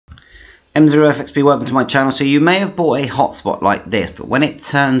Mmdvm, welcome to my channel. So you may have bought a hotspot like this, but when it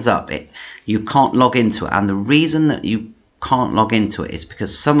turns up, you can't log into it. And the reason that you can't log into it is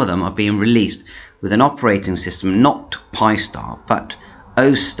because some of them are being released with an operating system, not PISTAR, but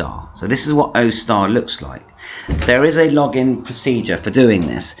Ostar. So this is what Ostar looks like. There is a login procedure for doing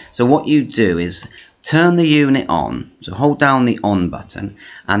this. So what you do is turn the unit on. So hold down the on button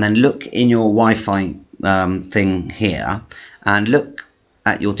and then look in your Wi-Fi thing here and look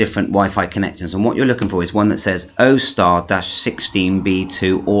at your different Wi-Fi connections, and what you're looking for is one that says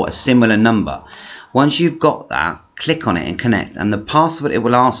Ostar-16B2 or a similar number. Once you've got that, click on it and connect, and the password it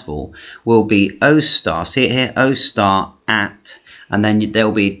will ask for will be Ostar. See it here, Ostar at, and then there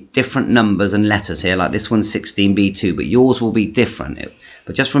will be different numbers and letters here, like this one's 16B2, but yours will be different.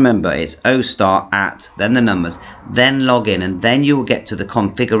 But just remember, it's Ostar at, then the numbers, then log in, and then you will get to the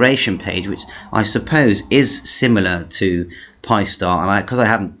configuration page, which I suppose is similar to PISTAR, and because I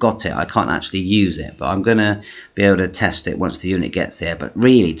haven't got it, I can't actually use it, but I'm going to be able to test it once the unit gets here. But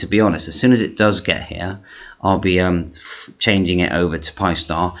really, to be honest, as soon as it does get here, I'll be changing it over to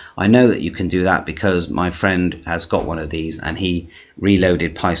PISTAR. I know that you can do that because my friend has got one of these and he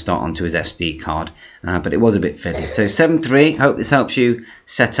reloaded PISTAR onto his SD card, but it was a bit fiddly. So 7.3, hope this helps you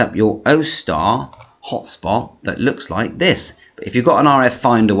set up your Ostar hotspot that looks like this. But if you've got an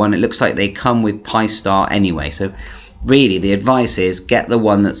RFINDER one, it looks like they come with PISTAR anyway. So really, the advice is get the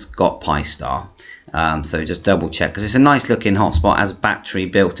one that's got PISTAR. So just double check, because it's a nice looking hotspot, has a battery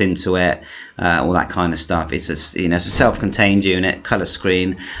built into it, all that kind of stuff. It's a, it's a self-contained unit, color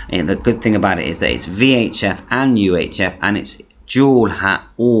screen. And the good thing about it is that it's VHF and UHF, and it's dual hat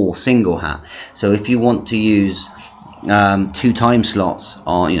or single hat. So if you want to use 2 time slots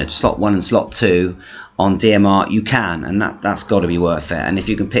on, slot 1 and slot 2 on DMR, you can, and that's got to be worth it. And if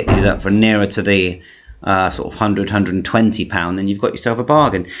you can pick these up for nearer to the sort of £100, £120, then you've got yourself a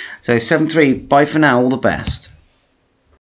bargain. So 7.3, bye for now, all the best.